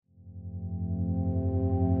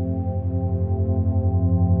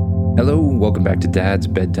Hello, welcome back to Dad's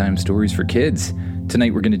Bedtime Stories for Kids.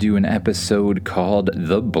 Tonight we're going to do an episode called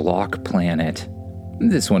The Block Planet.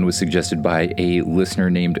 This one was suggested by a listener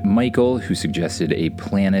named Michael, who suggested a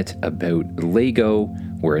planet about Lego,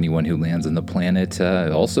 where anyone who lands on the planet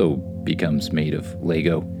also becomes made of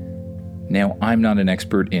Lego. Now, I'm not an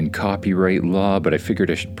expert in copyright law, but I figured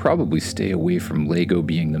I should probably stay away from Lego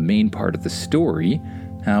being the main part of the story.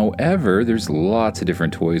 However, there's lots of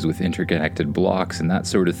different toys with interconnected blocks and that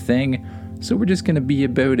sort of thing, so we're just going to be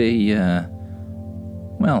about an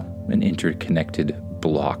interconnected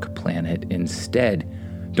block planet instead.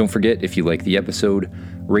 Don't forget, if you like the episode,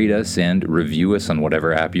 rate us and review us on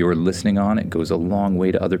whatever app you're listening on. It goes a long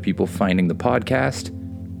way to other people finding the podcast.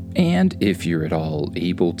 And if you're at all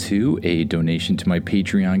able to, a donation to my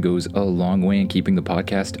Patreon goes a long way in keeping the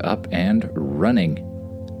podcast up and running.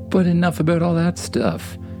 But enough about all that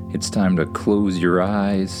stuff. It's time to close your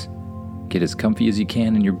eyes, get as comfy as you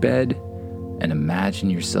can in your bed, and imagine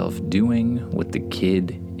yourself doing what the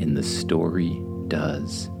kid in the story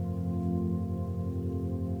does.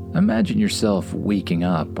 Imagine yourself waking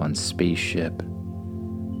up on Spaceship.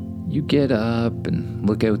 You get up and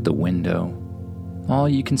look out the window. All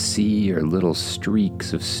you can see are little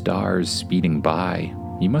streaks of stars speeding by.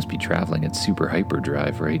 You must be traveling at super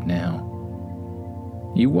hyperdrive right now.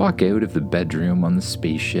 You walk out of the bedroom on the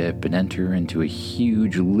spaceship and enter into a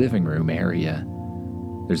huge living room area.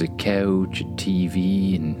 There's a couch, a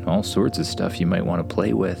TV, and all sorts of stuff you might want to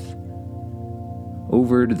play with.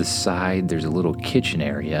 Over to the side, there's a little kitchen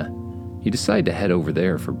area. You decide to head over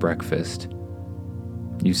there for breakfast.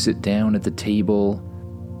 You sit down at the table,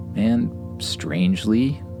 and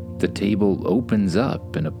strangely, the table opens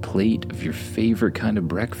up and a plate of your favorite kind of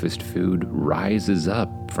breakfast food rises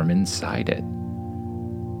up from inside it.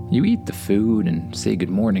 You eat the food and say good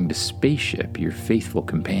morning to Spaceship, your faithful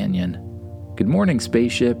companion. Good morning,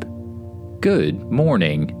 Spaceship. Good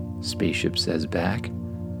morning, Spaceship says back.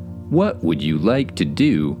 What would you like to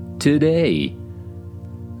do today?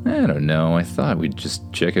 I don't know, I thought we'd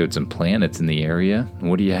just check out some planets in the area.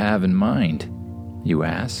 What do you have in mind? You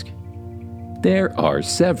ask. There are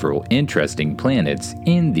several interesting planets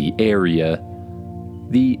in the area.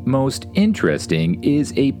 The most interesting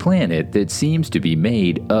is a planet that seems to be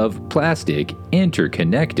made of plastic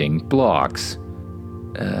interconnecting blocks.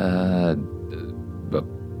 A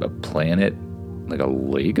planet? Like a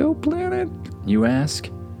Lego planet? You ask.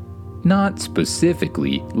 Not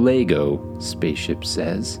specifically Lego, Spaceship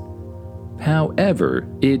says. However,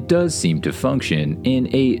 it does seem to function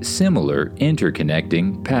in a similar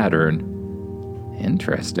interconnecting pattern.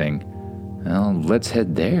 Interesting. Well, let's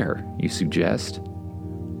head there, you suggest.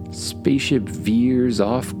 Spaceship veers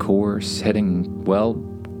off course, heading,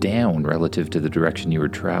 down relative to the direction you are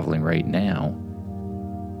traveling right now.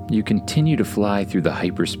 You continue to fly through the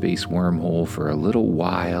hyperspace wormhole for a little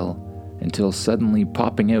while, until suddenly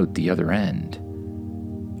popping out the other end.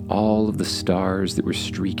 All of the stars that were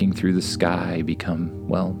streaking through the sky become,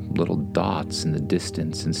 little dots in the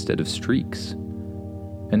distance instead of streaks.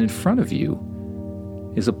 And in front of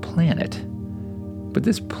you is a planet. But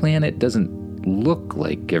this planet doesn't look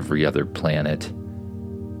like every other planet.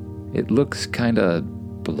 It looks kinda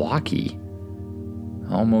blocky,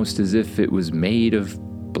 almost as if it was made of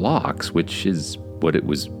blocks, which is what it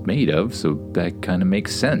was made of, so that kinda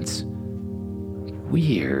makes sense.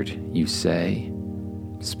 Weird, you say.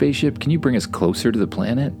 Spaceship, can you bring us closer to the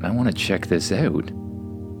planet? I want to check this out.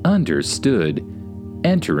 Understood.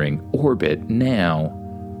 Entering orbit now.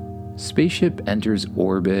 Spaceship enters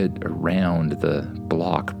orbit around the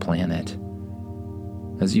block planet.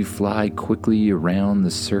 As you fly quickly around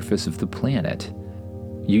the surface of the planet,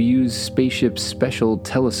 you use Spaceship's special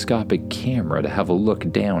telescopic camera to have a look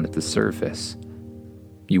down at the surface.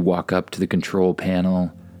 You walk up to the control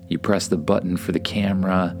panel, you press the button for the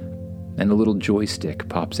camera, and a little joystick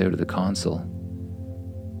pops out of the console.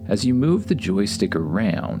 As you move the joystick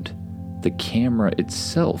around, the camera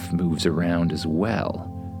itself moves around as well.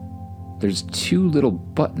 There's two little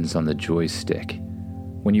buttons on the joystick.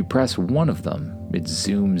 When you press one of them, it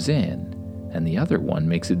zooms in, and the other one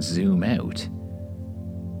makes it zoom out.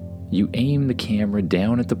 You aim the camera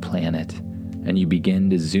down at the planet, and you begin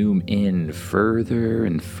to zoom in further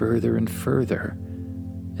and further and further,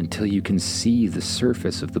 until you can see the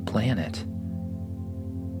surface of the planet.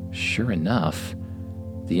 Sure enough,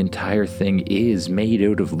 the entire thing is made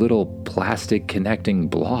out of little plastic connecting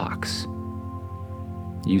blocks.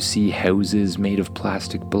 You see houses made of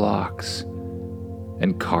plastic blocks,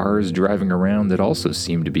 and cars driving around that also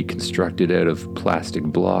seem to be constructed out of plastic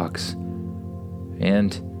blocks,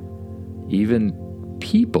 and even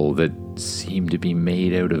people that seem to be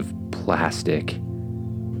made out of plastic.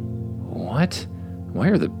 What? Why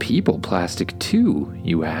are the people plastic too,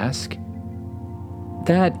 you ask?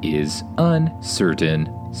 That is uncertain,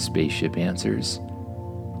 Spaceship answers.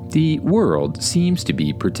 The world seems to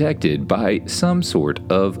be protected by some sort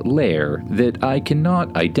of layer that I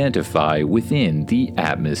cannot identify within the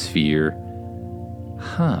atmosphere.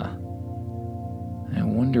 Huh. I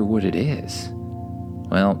wonder what it is.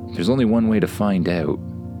 Well, there's only one way to find out.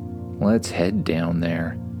 Let's head down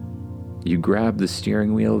there. You grab the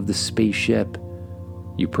steering wheel of the spaceship,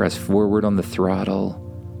 you press forward on the throttle,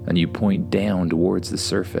 and you point down towards the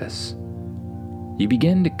surface. You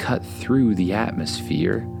begin to cut through the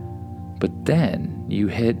atmosphere, but then you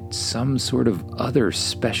hit some sort of other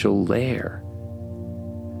special layer.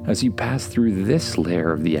 As you pass through this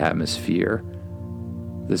layer of the atmosphere,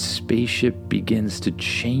 the spaceship begins to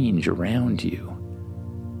change around you.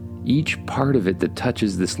 Each part of it that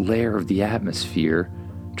touches this layer of the atmosphere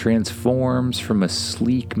transforms from a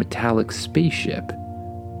sleek metallic spaceship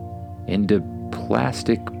into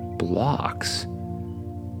plastic blocks.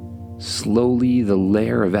 Slowly, the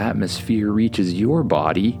layer of atmosphere reaches your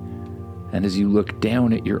body, and as you look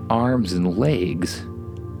down at your arms and legs,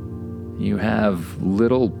 you have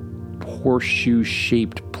little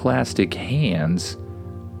horseshoe-shaped plastic hands,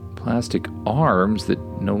 plastic arms that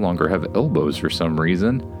no longer have elbows for some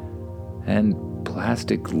reason, and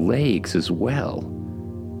plastic legs as well.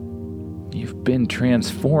 You've been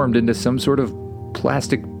transformed into some sort of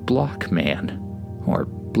plastic block man, or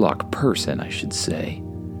block person, I should say.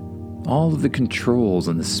 All of the controls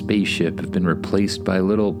on the spaceship have been replaced by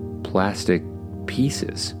little plastic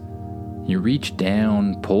pieces. You reach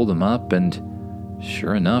down, pull them up, and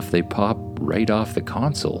sure enough, they pop right off the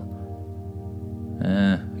console.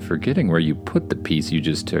 Forgetting where you put the piece you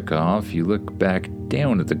just took off, you look back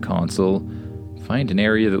down at the console, find an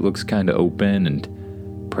area that looks kinda open, and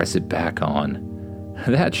press it back on.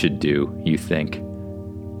 That should do, you think.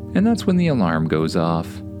 And that's when the alarm goes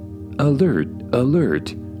off. Alert,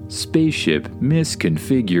 alert, spaceship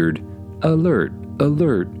misconfigured. Alert,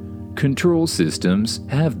 alert, control systems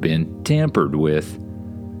have been tampered with.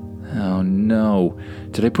 Oh no,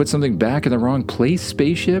 did I put something back in the wrong place,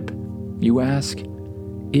 spaceship? You ask.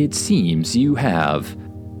 It seems you have.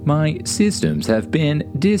 My systems have been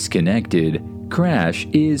disconnected. Crash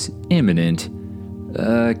is imminent.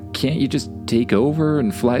 Can't you just take over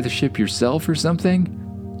and fly the ship yourself or something?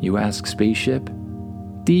 You ask spaceship.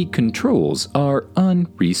 The controls are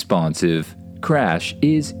unresponsive. Crash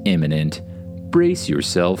is imminent. Brace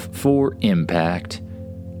yourself for impact.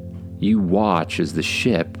 You watch as the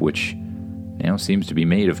ship, which now seems to be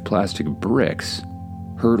made of plastic bricks,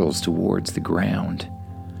 hurtles towards the ground.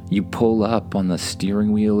 You pull up on the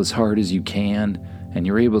steering wheel as hard as you can, and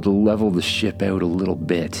you're able to level the ship out a little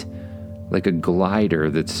bit, like a glider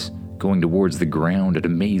that's going towards the ground at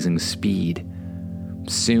amazing speed.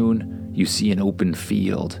 Soon, you see an open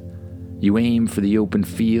field. You aim for the open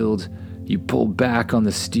field, you pull back on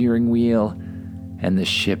the steering wheel, and the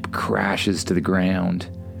ship crashes to the ground.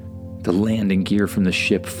 The landing gear from the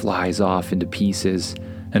ship flies off into pieces,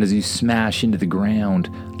 and as you smash into the ground,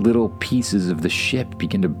 little pieces of the ship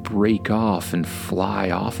begin to break off and fly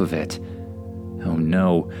off of it. Oh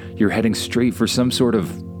no, you're heading straight for some sort of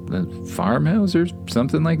farmhouse or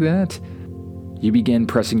something like that? You begin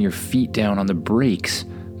pressing your feet down on the brakes,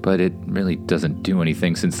 but it really doesn't do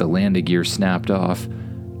anything since the landing gear snapped off.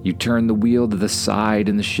 You turn the wheel to the side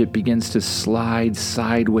and the ship begins to slide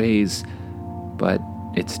sideways, but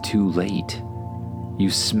it's too late. You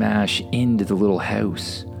smash into the little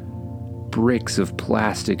house. Bricks of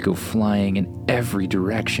plastic go flying in every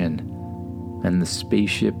direction, and the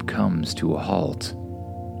spaceship comes to a halt.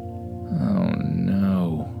 Oh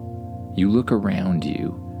no. You look around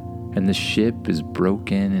you, and the ship is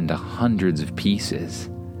broken into hundreds of pieces.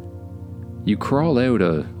 You crawl out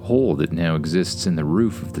a hole that now exists in the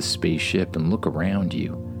roof of the spaceship and look around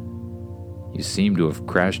you. You seem to have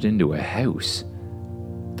crashed into a house.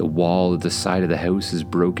 The wall at the side of the house is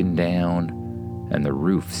broken down, and the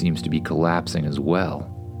roof seems to be collapsing as well.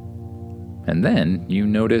 And then you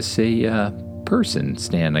notice a person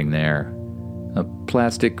standing there, a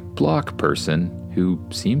plastic block person who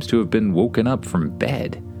seems to have been woken up from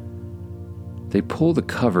bed. They pull the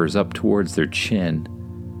covers up towards their chin.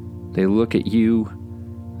 They look at you,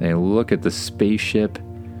 they look at the spaceship,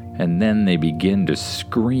 and then they begin to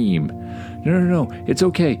scream. No, it's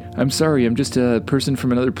okay. I'm sorry, I'm just a person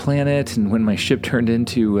from another planet, and when my ship turned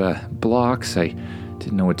into blocks, I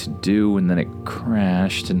didn't know what to do, and then it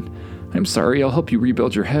crashed, and I'm sorry, I'll help you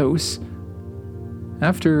rebuild your house.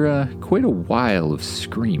 After quite a while of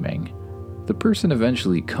screaming, the person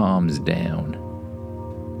eventually calms down.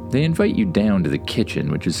 They invite you down to the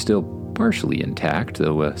kitchen, which is still partially intact,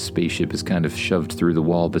 though a spaceship is kind of shoved through the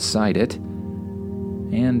wall beside it.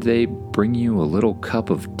 And they bring you a little cup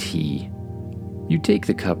of tea. You take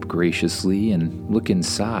the cup graciously and look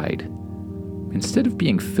inside. Instead of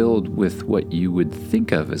being filled with what you would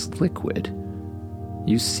think of as liquid,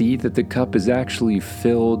 you see that the cup is actually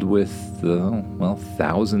filled with,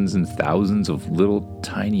 thousands and thousands of little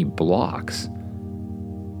tiny blocks.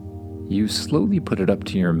 You slowly put it up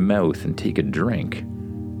to your mouth and take a drink.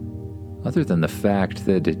 Other than the fact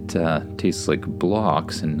that it tastes like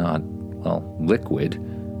blocks and not, liquid,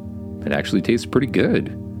 it actually tastes pretty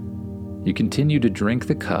good. You continue to drink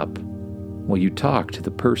the cup while you talk to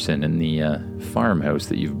the person in the farmhouse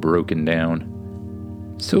that you've broken down.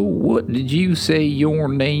 "So what did you say your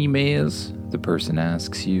name is?" the person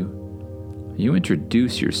asks you. You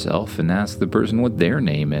introduce yourself and ask the person what their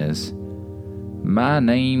name is. "My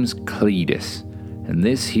name's Cletus, and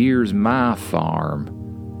this here's my farm.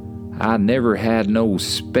 I never had no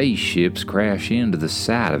spaceships crash into the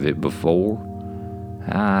side of it before.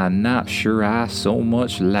 I'm not sure I so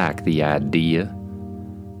much like the idea."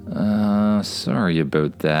 Sorry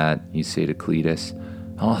about that," you say to Cletus.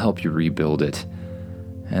 "I'll help you rebuild it.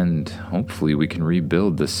 And hopefully we can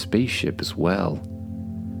rebuild the spaceship as well."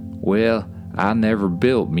 "Well, I never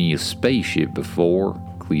built me a spaceship before,"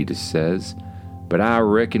 Cletus says, "but I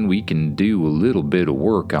reckon we can do a little bit of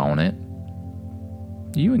work on it."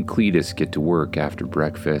 You and Cletus get to work after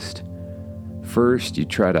breakfast. First, you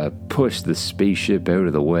try to push the spaceship out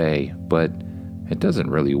of the way, but it doesn't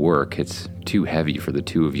really work. It's too heavy for the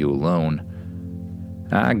two of you alone.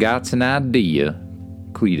 "I got an idea,"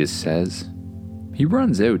 Cletus says. He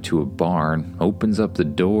runs out to a barn, opens up the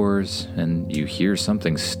doors, and you hear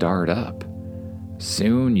something start up.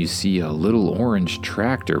 Soon you see a little orange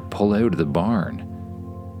tractor pull out of the barn.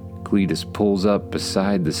 Cletus pulls up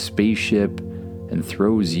beside the spaceship and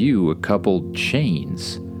throws you a couple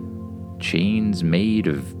chains. Chains made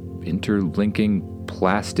of interlinking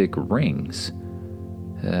plastic rings.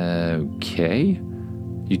 Okay.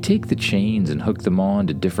 You take the chains and hook them on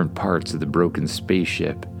to different parts of the broken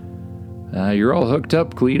spaceship. "You're all hooked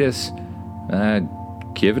up, Cletus.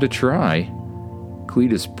 Give it a try."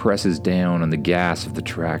 Cletus presses down on the gas of the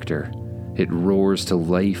tractor. It roars to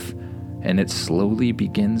life, and it slowly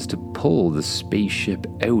begins to pull the spaceship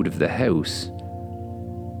out of the house.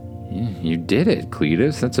 "You did it,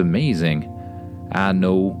 Cletus. That's amazing." "I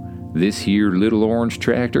know. This here little orange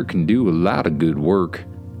tractor can do a lot of good work,"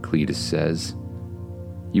 Cletus says.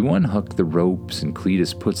 You unhook the ropes and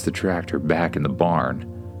Cletus puts the tractor back in the barn.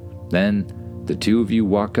 Then the two of you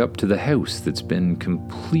walk up to the house that's been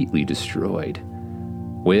completely destroyed.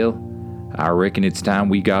 "Well, I reckon it's time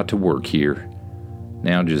we got to work here.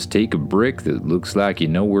 Now just take a brick that looks like you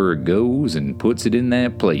know where it goes and puts it in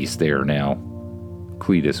that place there now,"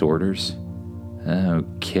 Cletus orders.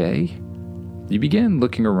 Okay. You begin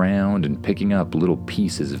looking around and picking up little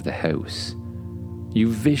pieces of the house. You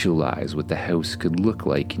visualize what the house could look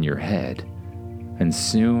like in your head, and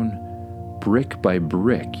soon, brick by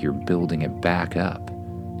brick, you're building it back up,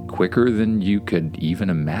 quicker than you could even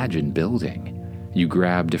imagine building. You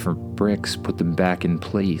grab different bricks, put them back in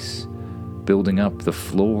place, building up the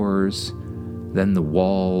floors, then the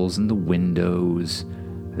walls and the windows,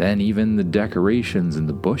 then even the decorations and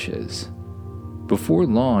the bushes. Before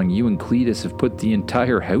long, you and Cletus have put the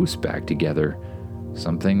entire house back together,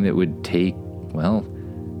 something that would take,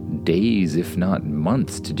 days if not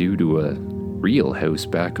months to do to a real house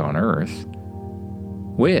back on Earth.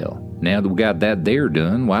 "Well, now that we got that there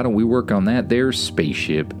done, why don't we work on that there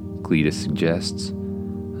spaceship?" Cletus suggests.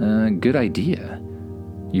 Good idea.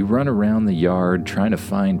 You run around the yard trying to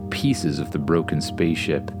find pieces of the broken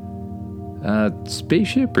spaceship.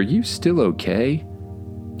 Spaceship, are you still okay?"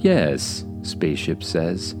 "Yes," Spaceship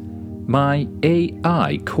says. "My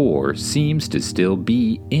AI core seems to still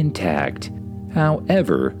be intact.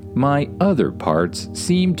 However, my other parts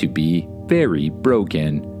seem to be very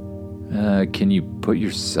broken." Can you put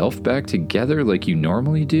yourself back together like you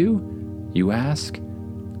normally do?" you ask.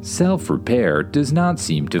 "Self-repair does not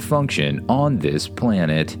seem to function on this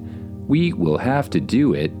planet. We will have to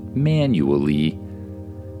do it manually."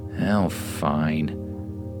 "Oh, fine."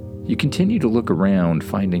 You continue to look around,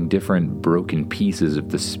 finding different broken pieces of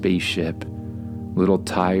the spaceship. Little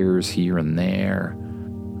tires here and there,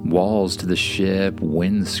 walls to the ship,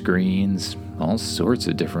 windscreens, all sorts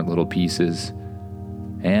of different little pieces.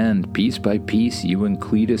 And piece by piece, you and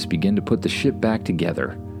Cletus begin to put the ship back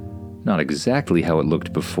together. Not exactly how it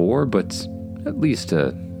looked before, but at least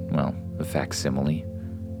a facsimile.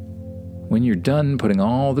 When you're done putting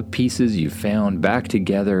all the pieces you found back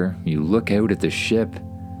together, you look out at the ship.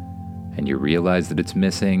 and you realize that it's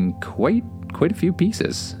missing quite a few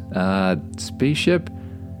pieces. Spaceship,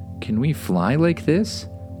 can we fly like this?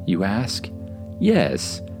 You ask.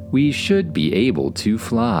 Yes, we should be able to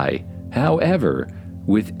fly. However,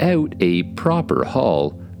 without a proper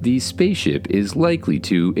hull, the spaceship is likely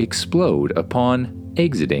to explode upon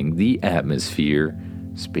exiting the atmosphere,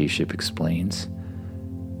 Spaceship explains.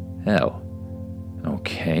 Oh.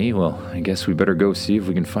 Okay, well, I guess we better go see if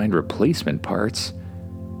we can find replacement parts.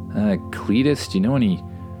 Cletus, do you know any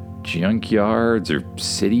junkyards or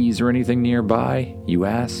cities or anything nearby? You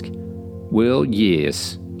ask. Well,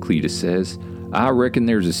 yes, Cletus says. I reckon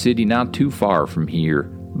there's a city not too far from here.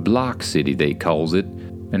 Block City, they calls it.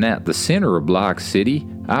 And at the center of Block City,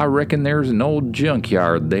 I reckon there's an old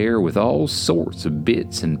junkyard there with all sorts of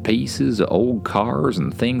bits and pieces of old cars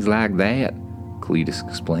and things like that, Cletus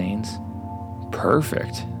explains.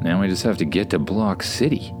 Perfect. Now I just have to get to Block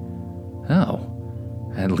City. Oh.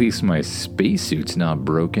 At least my spacesuit's not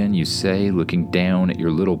broken, you say, looking down at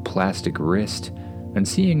your little plastic wrist and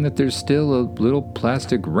seeing that there's still a little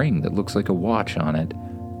plastic ring that looks like a watch on it.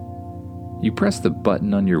 You press the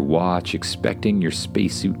button on your watch, expecting your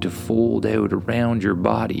spacesuit to fold out around your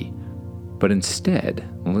body, but instead,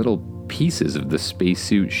 little pieces of the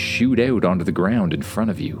spacesuit shoot out onto the ground in front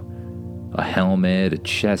of you. A helmet, a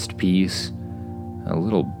chest piece, a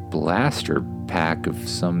little blaster pack of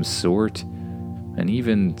some sort, and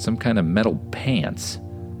even some kind of metal pants.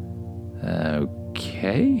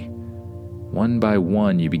 Okay? One by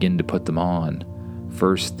one, you begin to put them on.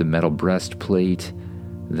 First, the metal breastplate,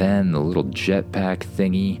 then the little jetpack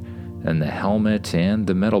thingy, and the helmet and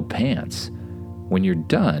the metal pants. When you're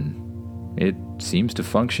done, it seems to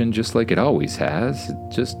function just like it always has. It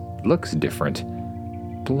just looks different.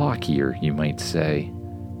 Blockier, you might say.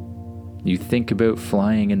 You think about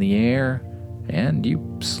flying in the air, and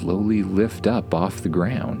you slowly lift up off the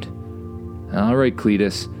ground. All right,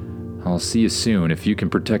 Cletus, I'll see you soon. If you can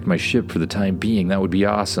protect my ship for the time being, that would be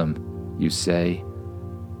awesome, you say.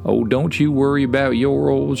 Oh, don't you worry about your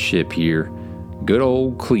old ship here. Good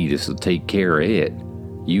old Cletus will take care of it.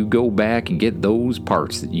 You go back and get those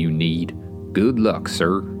parts that you need. Good luck,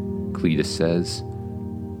 sir, Cletus says.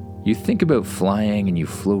 You think about flying and you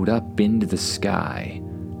float up into the sky.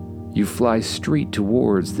 You fly straight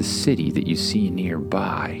towards the city that you see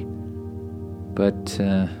nearby. But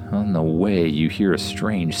on the way, you hear a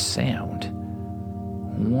strange sound.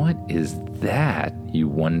 What is that, you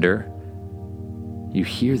wonder? You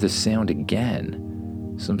hear the sound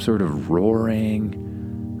again. Some sort of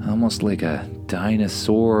roaring, almost like a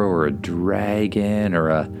dinosaur or a dragon or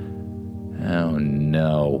a... Oh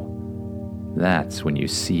no. That's when you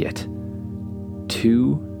see it.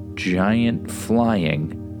 Two giant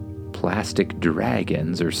flying plastic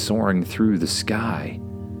dragons are soaring through the sky,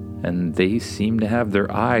 and they seem to have their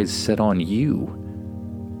eyes set on you.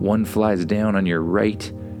 One flies down on your right,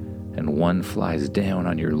 and one flies down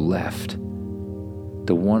on your left.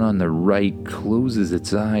 The one on the right closes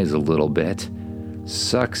its eyes a little bit,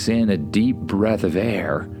 sucks in a deep breath of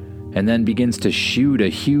air, and then begins to shoot a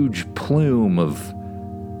huge plume of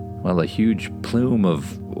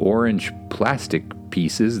orange plastic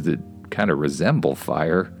pieces that kind of resemble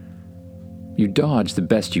fire. You dodge the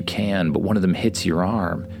best you can, but one of them hits your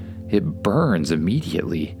arm. It burns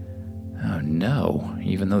immediately. Oh no,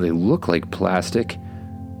 even though they look like plastic,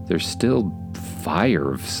 they're still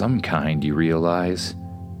fire of some kind, you realize.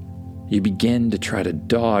 You begin to try to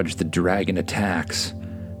dodge the dragon attacks.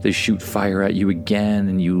 They shoot fire at you again,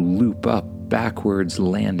 and you loop up backwards,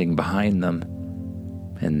 landing behind them.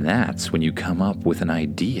 And that's when you come up with an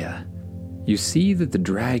idea. You see that the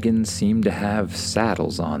dragons seem to have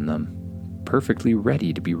saddles on them, perfectly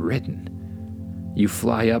ready to be ridden. You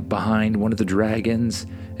fly up behind one of the dragons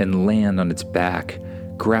and land on its back,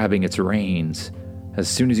 grabbing its reins. As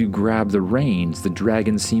soon as you grab the reins, the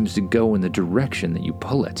dragon seems to go in the direction that you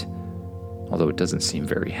pull it, although it doesn't seem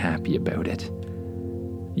very happy about it.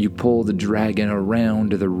 You pull the dragon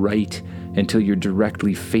around to the right until you're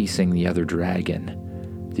directly facing the other dragon.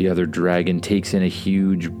 The other dragon takes in a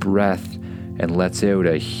huge breath and lets out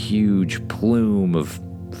a huge plume of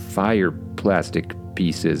fire plastic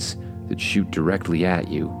pieces that shoot directly at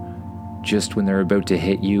you. Just when they're about to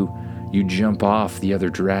hit you, you jump off the other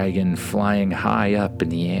dragon, flying high up in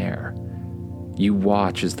the air. You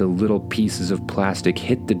watch as the little pieces of plastic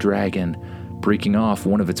hit the dragon, breaking off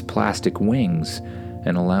one of its plastic wings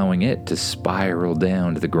and allowing it to spiral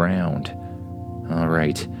down to the ground. All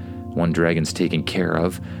right, one dragon's taken care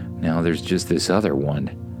of. Now there's just this other one.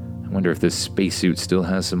 I wonder if this spacesuit still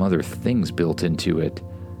has some other things built into it.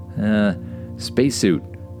 Spacesuit,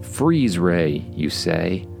 freeze ray, you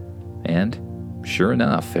say. And sure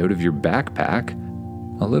enough, out of your backpack,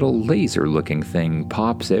 a little laser-looking thing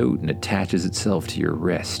pops out and attaches itself to your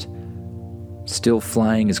wrist. Still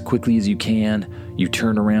flying as quickly as you can, you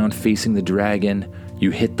turn around facing the dragon,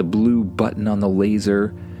 you hit the blue button on the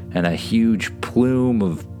laser, and a huge plume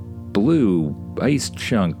of blue ice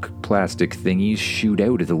chunk plastic thingies shoot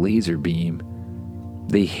out of the laser beam.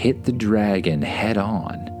 They hit the dragon head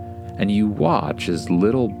on, and you watch as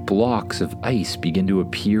little blocks of ice begin to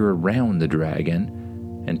appear around the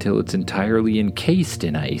dragon until it's entirely encased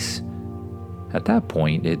in ice. At that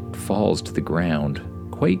point, it falls to the ground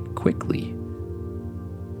quite quickly.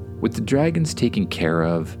 With the dragons taken care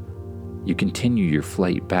of, you continue your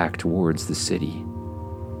flight back towards the city.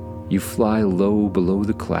 You fly low below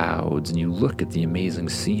the clouds and you look at the amazing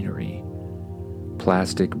scenery.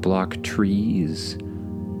 Plastic block trees,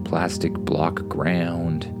 plastic block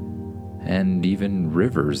ground, and even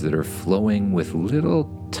rivers that are flowing with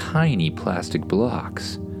little tiny plastic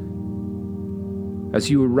blocks. As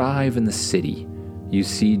you arrive in the city, you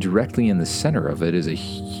see directly in the center of it is a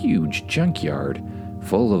huge junkyard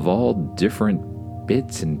full of all different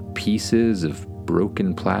bits and pieces of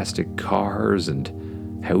broken plastic cars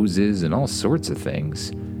and houses and all sorts of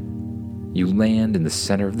things. You land in the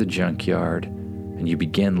center of the junkyard and you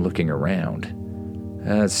begin looking around.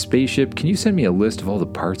 Spaceship, can you send me a list of all the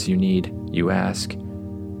parts you need? You ask.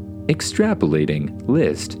 Extrapolating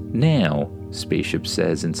list now, Spaceship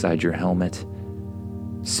says inside your helmet.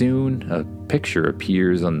 Soon, a picture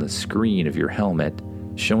appears on the screen of your helmet,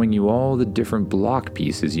 showing you all the different block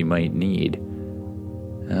pieces you might need.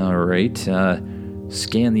 Alright,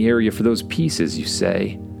 scan the area for those pieces, you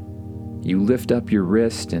say. You lift up your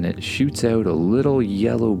wrist and it shoots out a little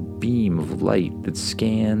yellow beam of light that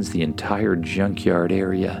scans the entire junkyard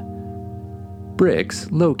area.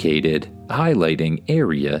 Bricks located, highlighting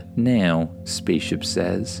area now, Spaceship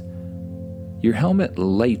says. Your helmet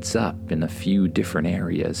lights up in a few different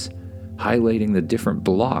areas, highlighting the different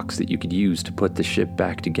blocks that you could use to put the ship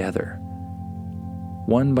back together.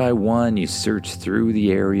 One by one, you search through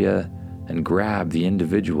the area and grab the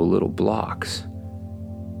individual little blocks.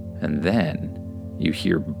 And then you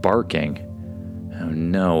hear barking. Oh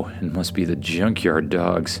no, it must be the junkyard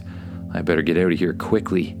dogs. I better get out of here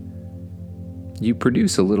quickly. You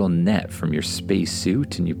produce a little net from your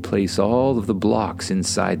spacesuit and you place all of the blocks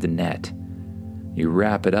inside the net. You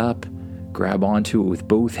wrap it up, grab onto it with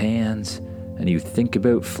both hands, and you think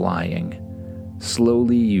about flying.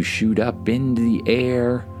 Slowly you shoot up into the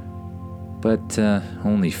air, but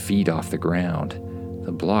only feet off the ground.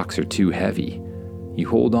 The blocks are too heavy. You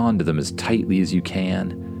hold on to them as tightly as you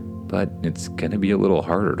can, but it's going to be a little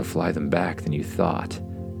harder to fly them back than you thought.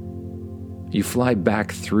 You fly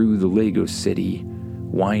back through the Lego city,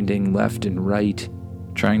 winding left and right,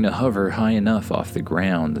 trying to hover high enough off the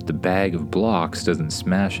ground that the bag of blocks doesn't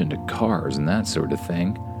smash into cars and that sort of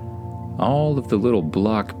thing. All of the little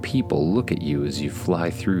block people look at you as you fly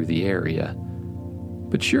through the area.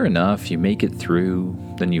 But sure enough, you make it through,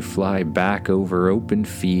 then you fly back over open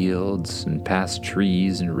fields and past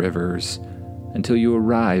trees and rivers until you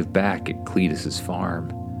arrive back at Cletus's farm.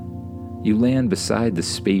 You land beside the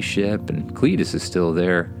spaceship and Cletus is still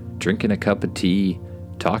there, drinking a cup of tea,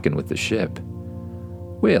 talking with the ship.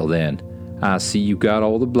 Well then, I see you got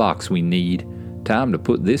all the blocks we need. Time to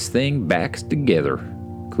put this thing back together,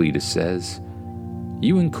 Cletus says.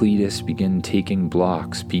 You and Cletus begin taking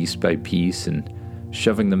blocks piece by piece and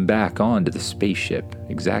shoving them back onto the spaceship,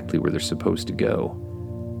 exactly where they're supposed to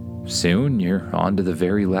go. Soon, you're onto the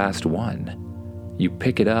very last one. You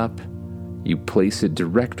pick it up, you place it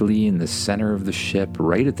directly in the center of the ship,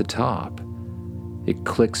 right at the top. It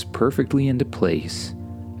clicks perfectly into place,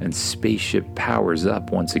 and spaceship powers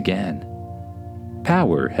up once again.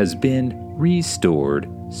 Power has been restored,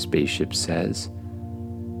 Spaceship says.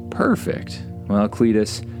 Perfect. Well,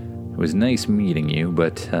 Cletus, it was nice meeting you,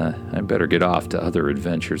 but I better get off to other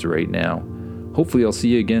adventures right now. Hopefully I'll see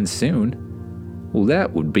you again soon. Well,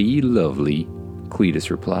 that would be lovely, Cletus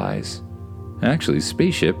replies. Actually,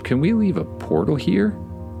 Spaceship, can we leave a portal here?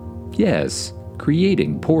 Yes,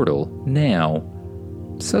 creating portal now.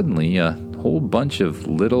 Suddenly, a whole bunch of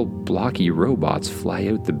little blocky robots fly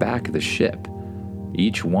out the back of the ship,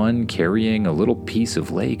 each one carrying a little piece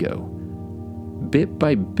of Lego. Bit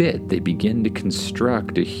by bit, they begin to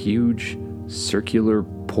construct a huge circular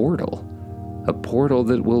portal. A portal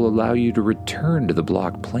that will allow you to return to the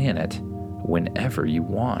block planet whenever you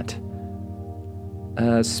want.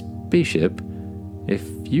 Spaceship, if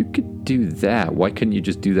you could do that, why couldn't you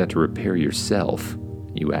just do that to repair yourself?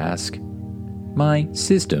 You ask. My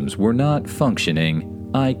systems were not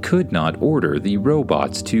functioning. I could not order the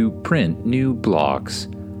robots to print new blocks.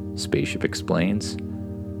 Spaceship explains.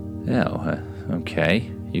 Oh,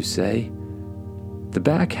 okay, you say. The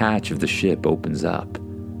back hatch of the ship opens up,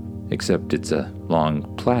 except it's a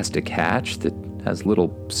long plastic hatch that has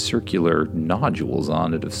little circular nodules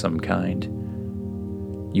on it of some kind.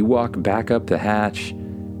 You walk back up the hatch,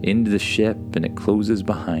 into the ship, and it closes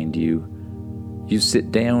behind you. You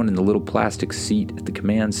sit down in the little plastic seat at the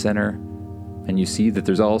command center, and you see that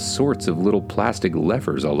there's all sorts of little plastic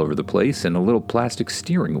levers all over the place and a little plastic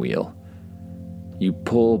steering wheel. You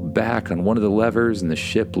pull back on one of the levers and the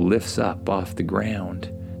ship lifts up off the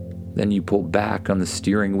ground. Then you pull back on the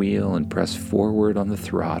steering wheel and press forward on the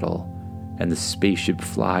throttle, and the spaceship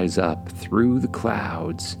flies up through the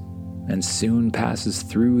clouds and soon passes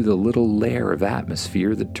through the little layer of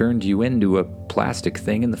atmosphere that turned you into a plastic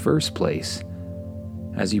thing in the first place.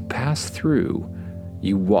 As you pass through,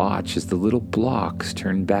 you watch as the little blocks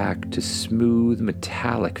turn back to smooth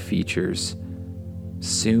metallic features.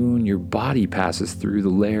 Soon your body passes through the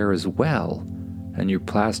layer as well, and your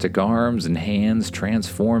plastic arms and hands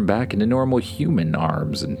transform back into normal human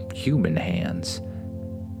arms and human hands.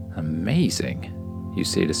 Amazing, you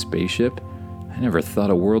say to Spaceship. I never thought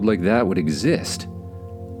a world like that would exist.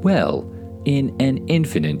 Well, in an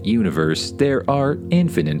infinite universe, there are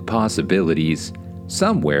infinite possibilities.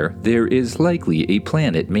 Somewhere, there is likely a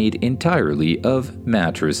planet made entirely of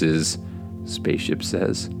mattresses, Spaceship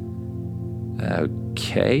says.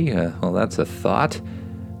 Okay, well, that's a thought.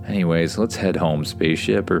 Anyways, let's head home,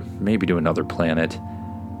 Spaceship, or maybe to another planet.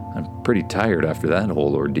 I'm pretty tired after that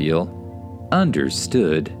whole ordeal.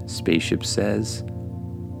 Understood, Spaceship says.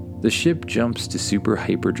 The ship jumps to super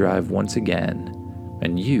hyperdrive once again,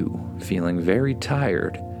 and you, feeling very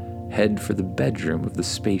tired, head for the bedroom of the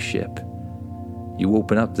spaceship. You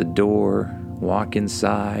open up the door, walk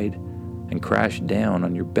inside, and crash down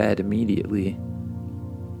on your bed immediately.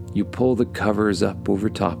 You pull the covers up over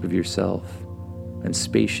top of yourself, and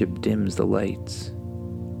Spaceship dims the lights.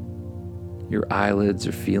 Your eyelids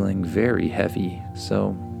are feeling very heavy,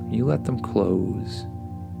 so you let them close,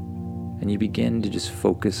 and you begin to just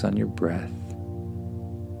focus on your breath.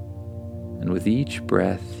 And with each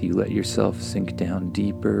breath, you let yourself sink down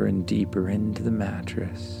deeper and deeper into the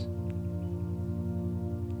mattress.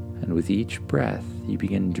 And with each breath, you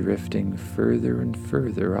begin drifting further and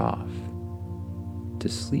further off to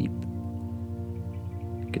sleep.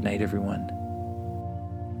 Good night, everyone.